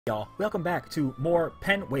Y'all, welcome back to more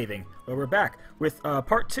pen waving, where we're back with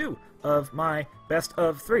part 2 of my best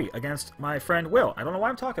of 3 against my friend Will. I don't know why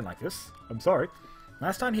I'm talking like this. I'm sorry.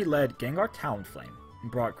 Last time he led Gengar Talonflame and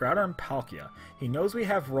brought Groudon and Palkia. He knows we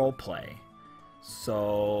have role play,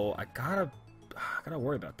 so I gotta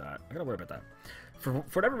worry about that. For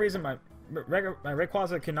whatever reason, my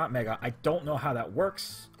Rayquaza cannot Mega. I don't know how that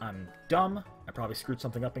works. I'm dumb. I probably screwed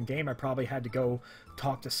something up in game. I probably had to go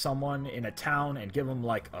talk to someone in a town and give them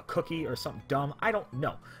like a cookie or something dumb. I don't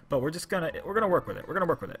know, but we're gonna work with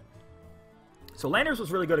it. So Landers was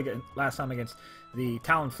really good again last time against the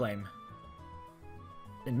Talonflame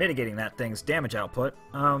in mitigating that thing's damage output.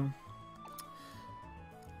 I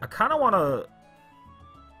kind of want to.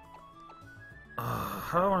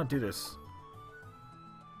 How do I want to do this?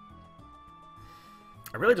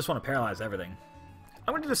 I really just want to paralyze everything.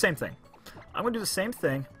 I'm going to do the same thing. I'm going to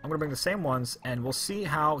bring the same ones, and we'll see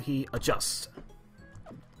how he adjusts.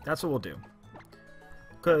 That's what we'll do.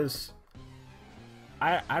 Because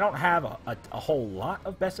I don't have a whole lot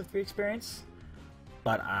of best of 3 experience,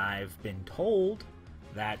 but I've been told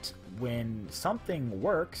that when something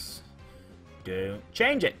works, don't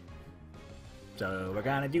change it. So we're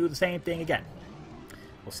going to do the same thing again.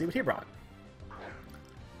 We'll see what he brought.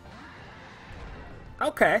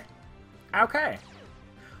 Okay.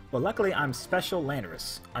 Well, luckily I'm Special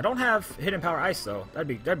Landorus. I don't have Hidden Power Ice though. That'd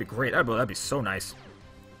be great. That'd be so nice.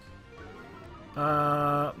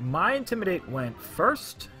 My Intimidate went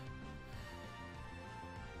first,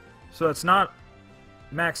 so it's not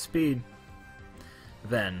max speed.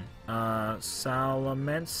 Then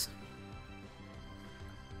Salamence.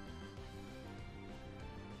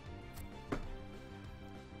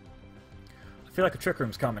 I feel like a Trick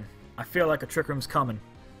Room's coming.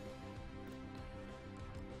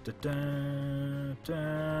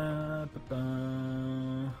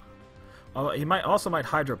 Oh, he might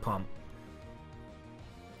Hydro Pump.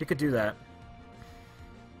 He could do that.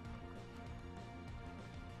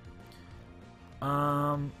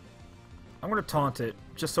 I'm gonna taunt it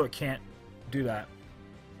just so it can't do that.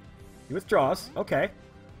 He withdraws. Okay.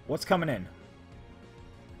 What's coming in?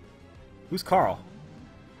 Who's Carl?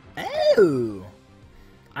 Oh.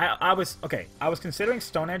 I was considering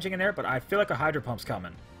Stone Edging in there, but I feel like a Hydro Pump's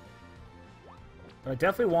coming. But I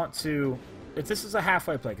definitely want to. This is a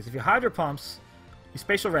halfway play, because if you Hydro Pumps, you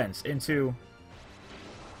Spatial Rends into.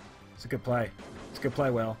 It's a good play.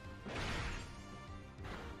 Will.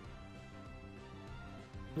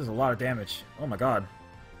 This is a lot of damage. Oh my god.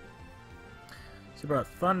 So about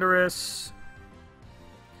Thundurus.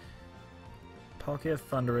 Palkia,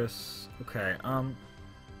 Thundurus. Okay,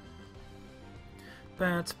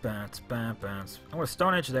 Bats. I'm going to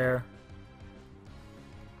Stone Edge there.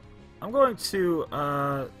 I'm going to,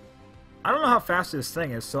 I don't know how fast this thing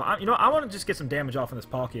is, so, I want to just get some damage off on this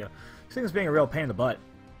Palkia. This thing is being a real pain in the butt.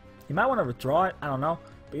 You might want to withdraw it, I don't know.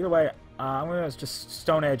 But either way, I'm going to just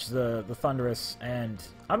Stone Edge the Thundurus, and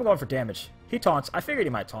I'm going for damage. He taunts. I figured he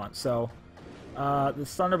might taunt, so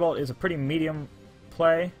this Thunderbolt is a pretty medium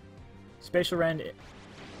play. Spatial Rend.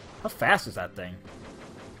 How fast is that thing?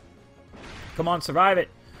 Come on, survive it.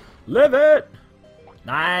 Live it!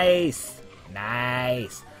 Nice!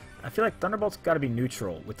 I feel like Thunderbolt's got to be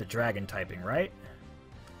neutral with the Dragon typing, right?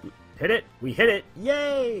 Hit it! We hit it!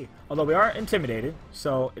 Yay! Although we are intimidated,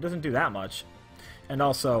 so it doesn't do that much. And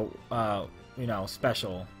also,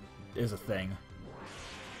 Special is a thing.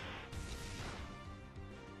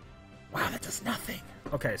 Wow, that does nothing!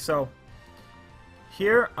 Okay, so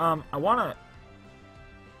here, I want to...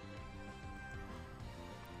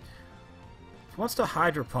 If he wants to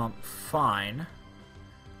Hydro Pump, fine.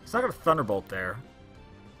 He's not going to Thunderbolt there.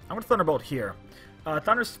 I'm going to Thunderbolt here.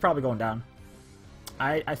 Thundurus is probably going down.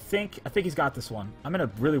 I think he's got this one. I'm in a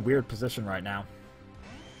really weird position right now.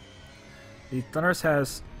 The Thundurus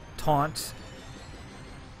has Taunt.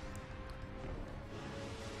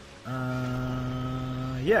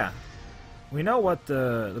 Yeah. We know what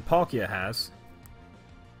the Palkia has.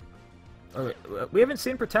 Oh, wait, we haven't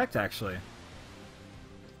seen Protect, actually.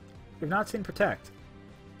 We've not seen Protect.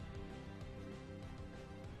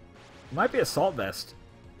 Might be Assault Vest.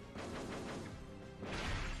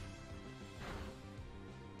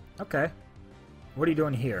 Okay. What are you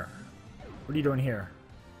doing here?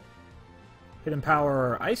 Hidden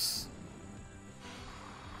Power Ice?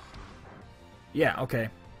 Yeah, okay.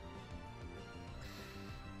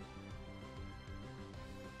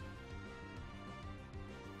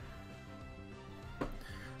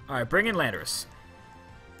 Alright, bring in Landorus.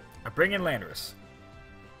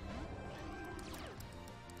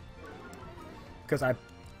 Because I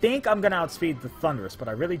think I'm going to outspeed the Thundurus, but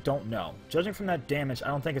I really don't know. Judging from that damage, I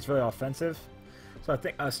don't think it's really offensive. So I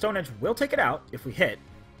think Stone Edge will take it out if we hit.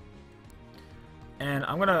 And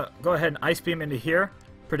I'm going to go ahead and Ice Beam into here,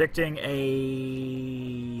 predicting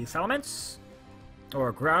a Salamence or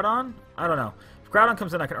a Groudon. I don't know. If Groudon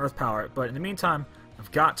comes in, I can Earth Power it. But in the meantime,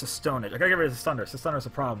 I've got to Stone Edge. I got to get rid of the Thundurus. This Thundurus is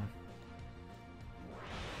a problem.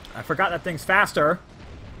 I forgot that thing's faster.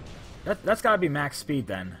 That's got to be max speed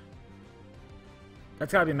then.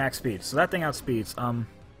 That's got to be max speed. So that thing outspeeds.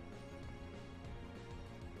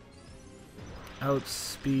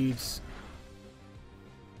 Outspeeds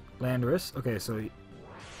Landorus. Okay, so we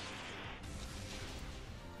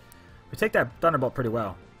take that Thunderbolt pretty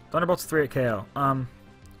well. Thunderbolt's 3 at KO.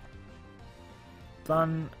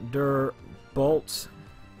 Thunderbolt.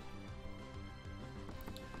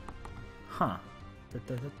 Huh. I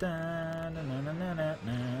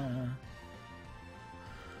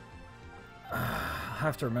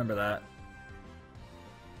have to remember that.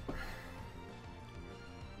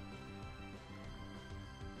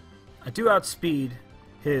 I do outspeed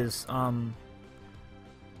his,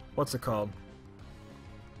 what's it called?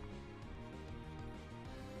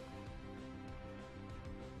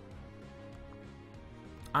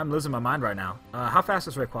 I'm losing my mind right now. How fast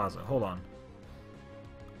is Rayquaza? Hold on.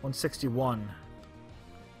 161.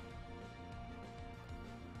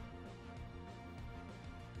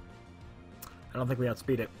 I don't think we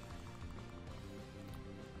outspeed it.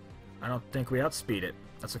 I don't think we outspeed it.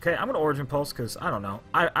 That's okay. I'm going to Origin Pulse because, I don't know.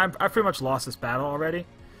 I pretty much lost this battle already.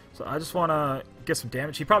 So I just want to get some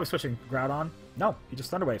damage. He probably switching Groudon. No, he just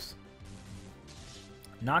Thunder Waves.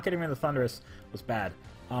 Not getting rid of the Thundurus was bad.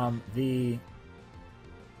 The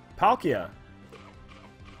Palkia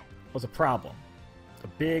was a problem. A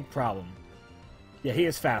big problem. Yeah, he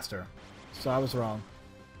is faster. So I was wrong.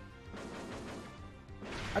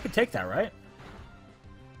 I could take that, right?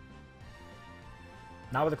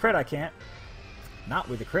 Not with a crit, I can't. Not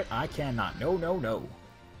with a crit, I cannot. No, no, no.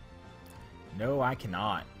 No, I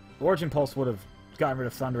cannot. Origin Pulse would have gotten rid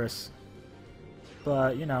of Thundurus.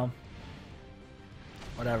 But, you know.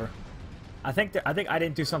 Whatever. I think I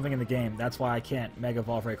didn't do something in the game. That's why I can't Mega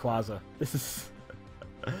Evolve Rayquaza. This is...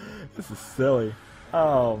 this is silly.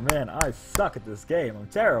 Oh, man, I suck at this game. I'm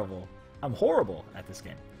terrible. I'm horrible at this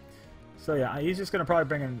game. So, yeah, he's just going to probably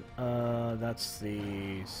bring in... that's the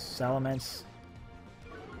Salamence.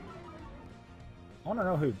 I want to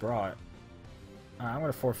know who he brought. I'm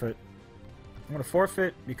going to forfeit. I'm going to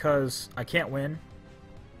forfeit because I can't win.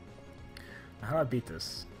 How do I beat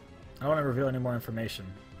this? I don't want to reveal any more information.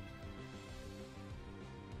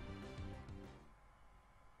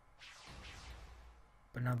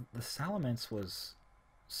 But now the Salamence was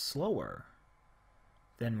slower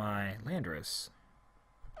than my Landorus.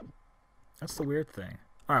 That's the weird thing.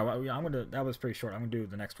 Alright, well, I'm gonna. That was pretty short. I'm gonna do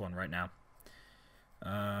the next one right now.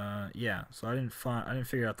 Yeah. So I didn't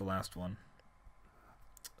figure out the last one.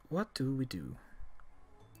 What do we do?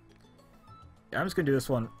 I'm just gonna do this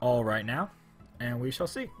one all right now, and we shall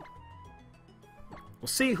see. We'll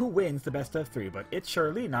see who wins the best of 3, but it's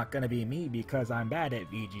surely not gonna be me because I'm bad at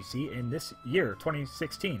VGC in this year,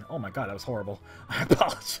 2016. Oh my god, that was horrible. I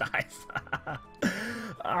apologize.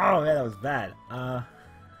 Oh man, that was bad. I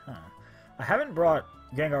haven't brought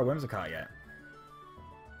Gengar Whimsicott yet.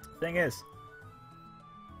 Thing is,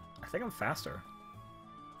 I think I'm faster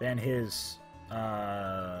than his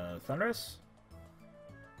Thundurus.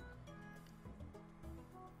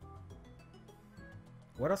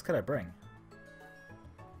 What else could I bring?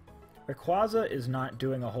 Rayquaza is not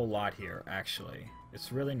doing a whole lot here, actually.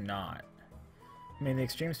 It's really not. I mean, the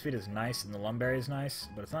Extreme Speed is nice and the Lumberry is nice,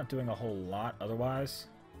 but it's not doing a whole lot otherwise.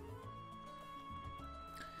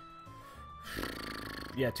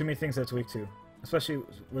 Yeah, too many things that's weak to. Especially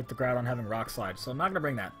with the Groudon having Rock Slide. So I'm not going to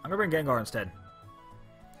bring that. I'm going to bring Gengar instead.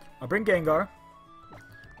 I'll bring Gengar.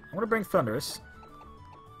 I'm going to bring Thundurus.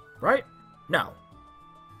 Right? No.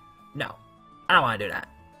 No. I don't want to do that.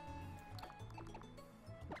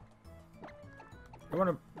 I want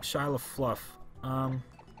to Shyla Fluff.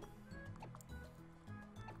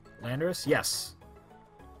 Landorus? Yes.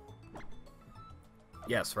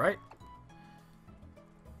 Yes, right?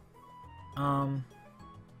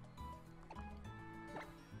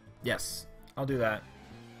 Yes. I'll do that.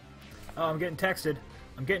 Oh, I'm getting texted.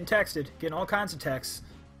 I'm getting texted. Getting all kinds of texts.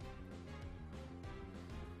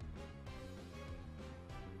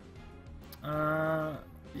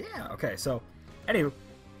 Yeah, okay, so, anywho,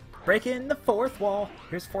 breaking the fourth wall.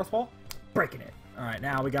 Here's the fourth wall. Breaking it. Alright,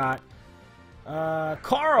 now we got,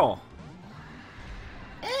 Carl!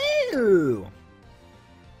 Ew!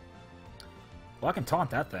 Well, I can taunt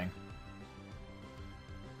that thing.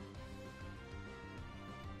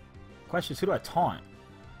 Question is, who do I taunt?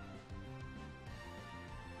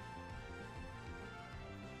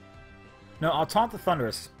 No, I'll taunt the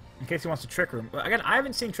Thunderous in case he wants to Trick Room. But again, I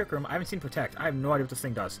haven't seen Trick Room. I haven't seen Protect. I have no idea what this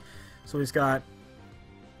thing does. So he's got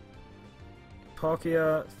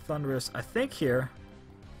Palkia, Thunderous, I think here.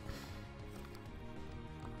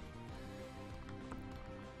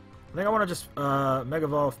 I think I want to just Mega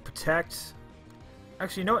Evolve, Protect.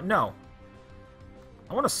 Actually, you know what? No.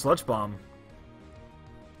 I want a Sludge Bomb.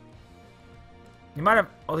 He might have.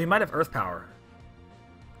 Oh, he might have Earth Power.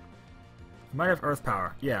 He might have Earth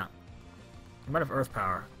Power. Yeah. He might have Earth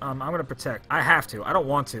Power. I'm gonna Protect. I have to. I don't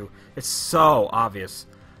want to. It's so obvious,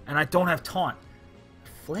 and I don't have Taunt.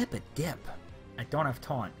 Flip a dip. I don't have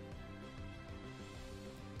Taunt.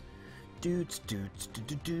 No,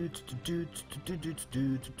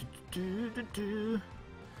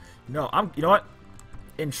 you know what?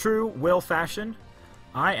 In true Will fashion,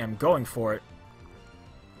 I am going for it.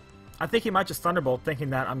 I think he might just Thunderbolt,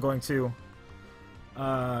 thinking that I'm going to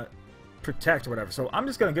Protect or whatever. So I'm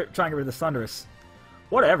just gonna try and get rid of the Thunderous.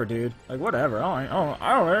 Whatever, dude. Like whatever. I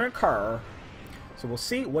don't care. So we'll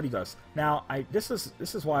see what he does. Now, this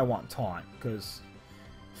is why I want Taunt, because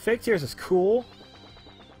Fake Tears is cool.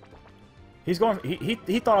 He's going.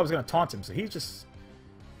 He thought I was gonna taunt him, so he's just.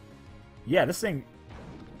 Yeah, this thing.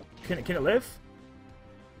 Can it live?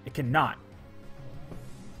 It cannot.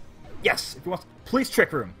 Yes, if he wants. Please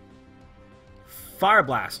Trick Room. Fire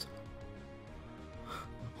Blast.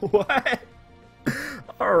 What?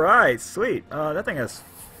 All right, sweet. That thing has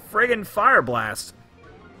friggin' Fire Blast.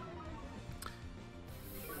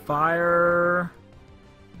 Fire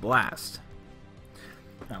Blast.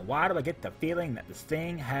 Now, why do I get the feeling that this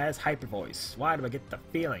thing has Hyper Voice? Why do I get the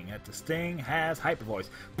feeling that this thing has Hyper Voice?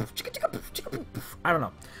 I don't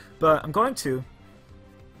know. But I'm going to...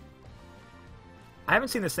 I haven't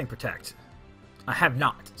seen this thing Protect. I have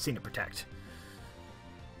not seen it Protect.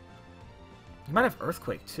 You might have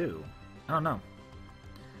Earthquake, too. I don't know.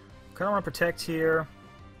 I kind of want to Protect here.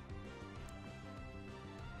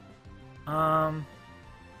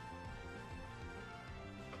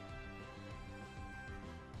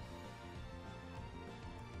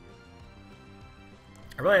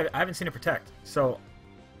 I haven't seen it Protect, so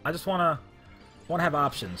I just wanna have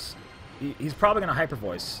options. He's probably gonna Hyper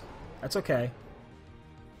Voice. That's okay,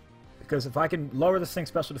 because if I can lower this thing's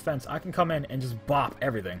special defense, I can come in and just bop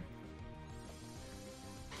everything.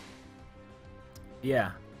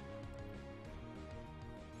 Yeah.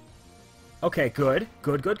 Okay, good.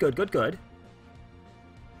 Good.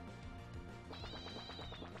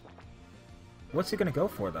 What's he gonna go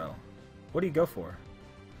for, though? What do you go for?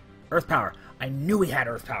 Earth Power. I knew he had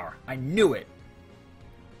Earth Power. I knew it.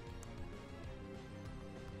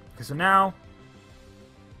 Okay, so now...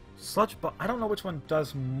 Sludge Bomb... I don't know which one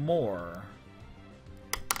does more.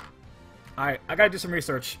 Alright, I gotta do some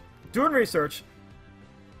research. Doing research.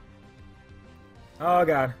 Oh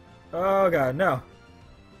god. Oh god, no.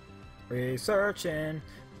 Researching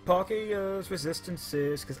Palkia's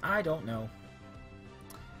resistances, because I don't know.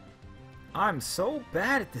 I'm so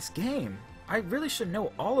bad at this game. I really should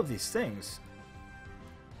know all of these things.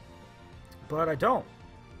 But I don't.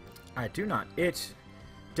 I do not. It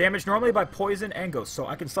damaged normally by poison and ghost, so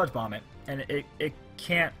I can Sludge Bomb it. And it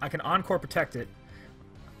can't... I can Encore Protect it.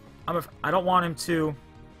 I don't want him to...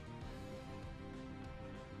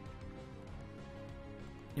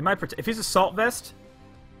 He might protect... If he's Assault Vest...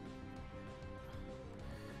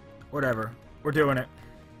 Whatever. We're doing it.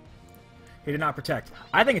 He did not Protect.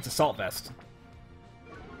 I think it's Assault Vest.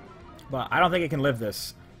 But I don't think it can live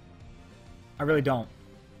this. I really don't.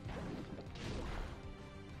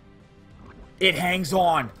 It hangs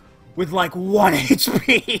on with like 1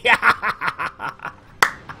 HP.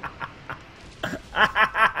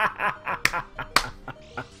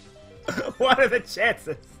 What are the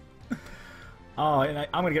chances? Oh, and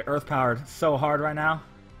I'm gonna get Earth Powered so hard right now.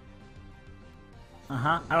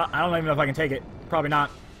 I don't even know if I can take it. Probably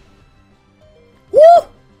not. Woo!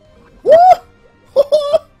 Woo!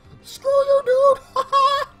 Screw you, dude!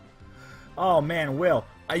 Oh man, Will,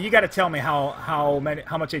 you got to tell me how much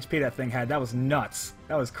HP that thing had. That was nuts.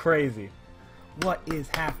 That was crazy. What is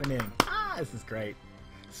happening? This is great.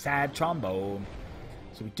 Sad trombone.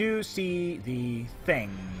 So we do see the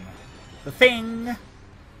thing. The thing.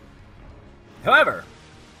 However,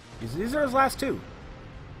 these are his last two.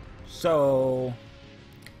 So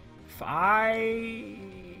if I...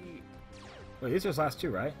 Wait, these are his last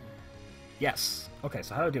two, right? Yes. Okay,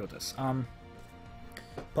 so how do I deal with this?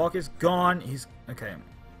 Palkia's gone. He's... Okay.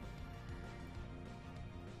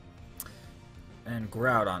 And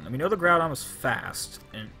Groudon. We know the Groudon was fast.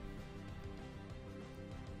 And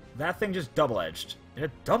that thing just double-edged. It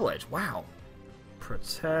had double-edged. Wow.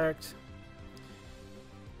 Protect.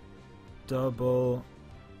 Double.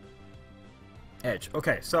 Edge.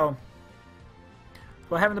 Okay, so what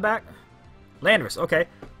do I have in the back? Landorus. Okay,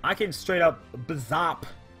 I can straight up bazop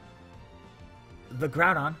the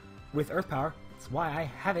Groudon with Earth Power. That's why I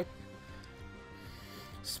have it.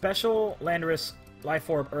 Special Landorus Life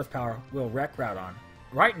Orb Earth Power will wreck Groudon.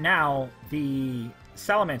 Right now, the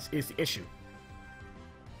Salamence is the issue.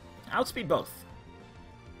 Outspeed both.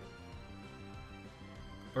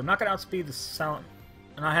 But I'm not going to outspeed the Salamence.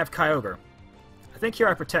 And I have Kyogre. I think here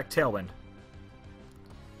I protect Tailwind.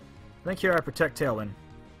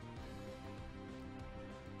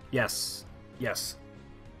 Yes. Yes.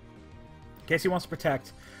 In case he wants to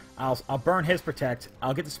protect, I'll burn his protect.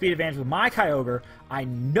 I'll get the speed advantage with my Kyogre. I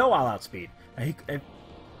know I'll outspeed. And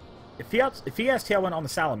if he has Tailwind on the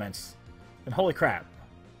Salamence, then holy crap.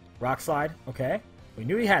 Rock Slide. Okay. We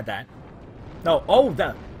knew he had that. No. Oh,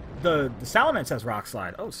 the Salamence has Rock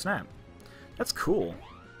Slide. Oh, snap. That's cool.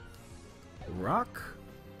 Rock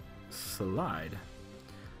Slide.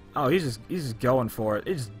 Oh, he's just going for it.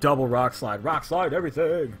 It's just double Rock Slide. Rock Slide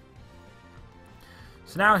everything.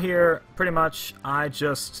 So now here, pretty much, I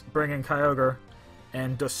just bring in Kyogre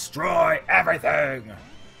and destroy everything.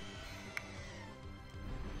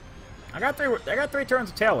 I got three turns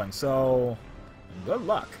of Tailwind, so good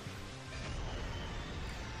luck.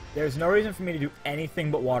 There's no reason for me to do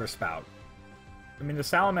anything but Water Spout. I mean, the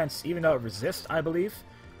Salamence, even though it resists, I believe,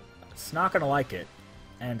 it's not going to like it.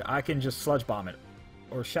 And I can just Sludge Bomb it.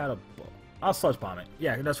 Or Shadow Ball. I'll Sludge Bomb it.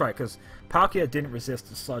 Yeah, that's right, because Palkia didn't resist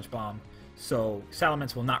the Sludge Bomb, so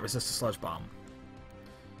Salamence will not resist the Sludge Bomb.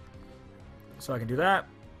 So I can do that.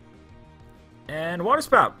 And Water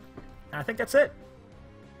Spout. And I think that's it.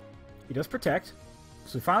 He does protect.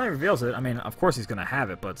 So he finally reveals it. I mean, of course he's going to have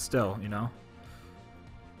it, but still, you know.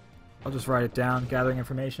 I'll just write it down, gathering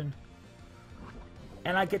information.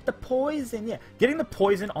 And I get the poison. Yeah, getting the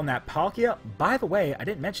poison on that Palkia, by the way, I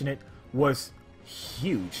didn't mention it, was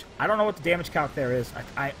huge. I don't know what the damage calc there is.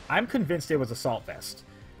 I'm convinced it was Assault Vest.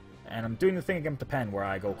 And I'm doing the thing again with the pen where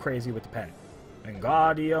I go crazy with the pen.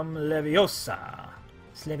 Wingardium Leviosa.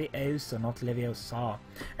 It's Leviosa, not Leviosa.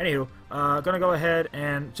 Anywho, gonna go ahead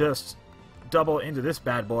and just double into this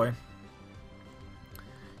bad boy.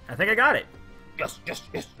 I think I got it. Yes, yes,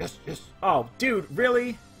 yes, yes, yes. Oh, dude,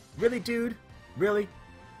 really? Really, dude? Really?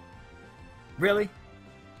 Really?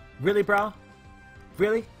 Really, bro?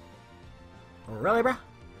 Really? Really, bro?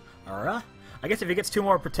 Really? I guess if he gets 2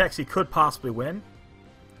 more protects, he could possibly win.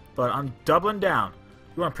 But I'm doubling down.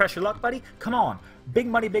 You want to press your luck, buddy? Come on. Big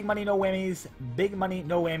money, no whammies. Big money,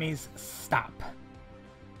 no whammies. Stop.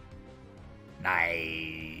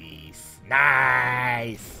 Nice.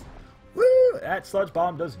 Nice. Woo! That Sludge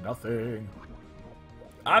Bomb does nothing.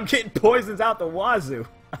 I'm getting poisons out the wazoo.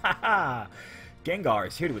 Gengar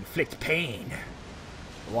is here to inflict pain.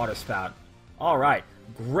 Water Spout. Alright.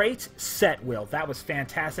 Great set, Will. That was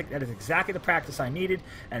fantastic. That is exactly the practice I needed.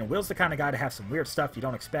 And Will's the kind of guy to have some weird stuff you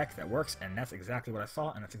don't expect that works. And that's exactly what I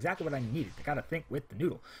saw. And that's exactly what I needed. I gotta think with the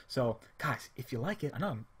noodle. So, guys, if you like it, I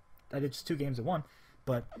know I did just 2 games in 1.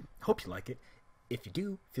 But hope you like it. If you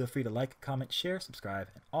do, feel free to like, comment, share, subscribe,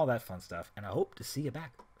 and all that fun stuff. And I hope to see you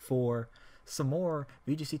back for some more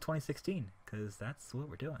VGC 2016, because that's what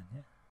we're doing. Yeah.